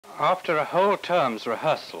After a whole term's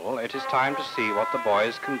rehearsal, it is time to see what the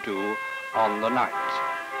boys can do on the night.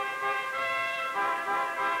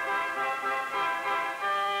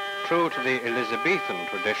 True to the Elizabethan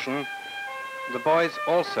tradition, the boys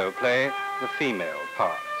also play the female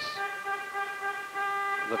parts.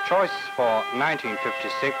 The choice for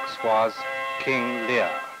 1956 was King Lear.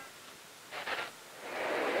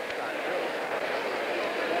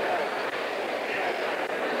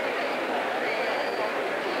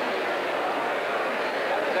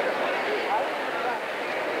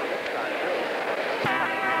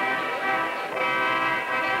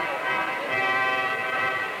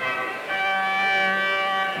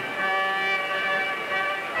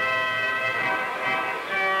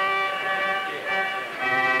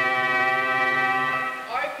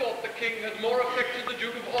 More affected the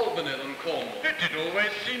Duke of Albany than Cornwall. It did always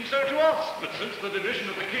seem so to us, but since the division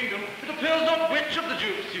of the kingdom, it appears not which of the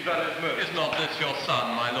dukes he values most. Is not this your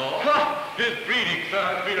son, my lord? Ha! His breeding, sir,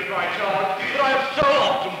 has been a bright charge, but I have so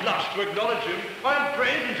often blushed to acknowledge him. I am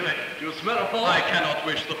brazen to it. Do you smell a fault? I cannot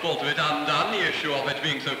wish the fault of it undone, the issue of it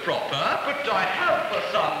being so proper. But I have a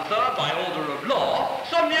son, sir, by order of law,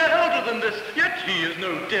 some yet older than this, yet he is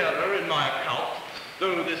no dearer in my account.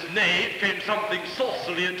 Though this knave came something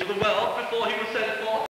saucily into the world before he was sent for.